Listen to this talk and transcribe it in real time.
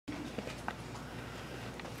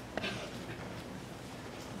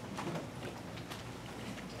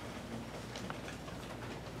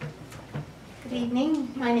Good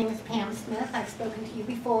evening. My name is Pam Smith. I've spoken to you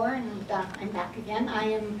before, and I'm back again.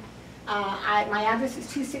 My address is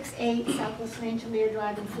 268 Southwest Ranchelier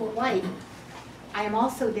Drive in Fort White. I am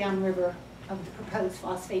also downriver of the proposed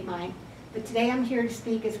phosphate mine, but today I'm here to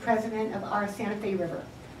speak as president of our Santa Fe River.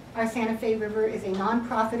 Our Santa Fe River is a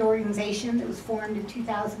nonprofit organization that was formed in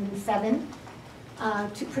 2007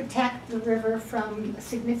 to protect the river from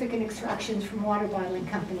significant extractions from water bottling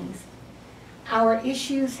companies. Our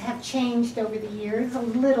issues have changed over the years a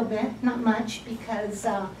little bit, not much, because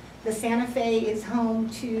the Santa Fe is home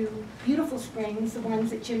to beautiful springs, the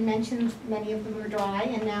ones that Jim mentioned. Many of them are dry,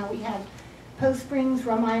 and now we have Post Springs,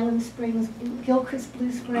 Rum Island Springs, Gilchrist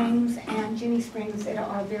Blue Springs, and Ginny Springs that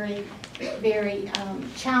are very, very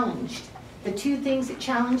challenged. The two things that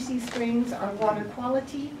challenge these springs are water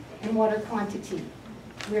quality and water quantity.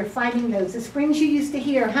 We're fighting those. The springs you used to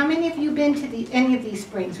hear, how many of you have been to any of these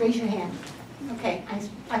springs? Raise your hand. Okay,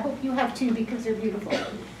 I hope you have too, because they're beautiful.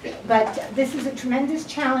 But this is a tremendous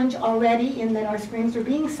challenge already in that our springs are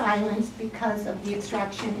being silenced because of the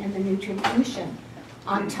extraction and the nutrient pollution.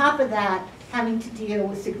 On top of that, having to deal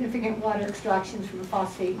with significant water extractions from the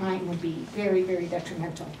phosphate mine would be very, very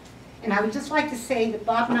detrimental. And I would just like to say that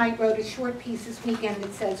Bob Knight wrote a short piece this weekend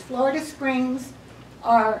that says, Florida springs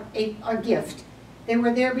are a gift. They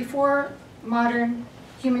were there before modern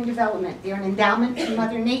human development. They're an endowment from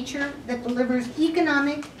Mother Nature that delivers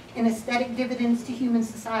economic and aesthetic dividends to human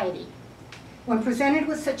society. When presented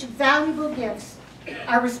with such valuable gifts,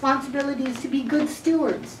 our responsibility is to be good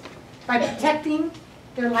stewards by protecting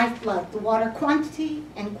their lifeblood, the water quantity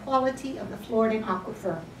and quality of the Floridan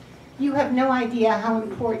aquifer. You have no idea how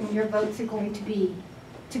important your votes are going to be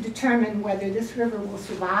to determine whether this river will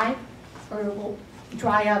survive or it will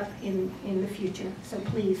dry up in the future. So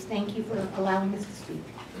please, thank you for allowing us to speak.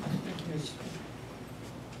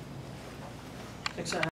 Thank you.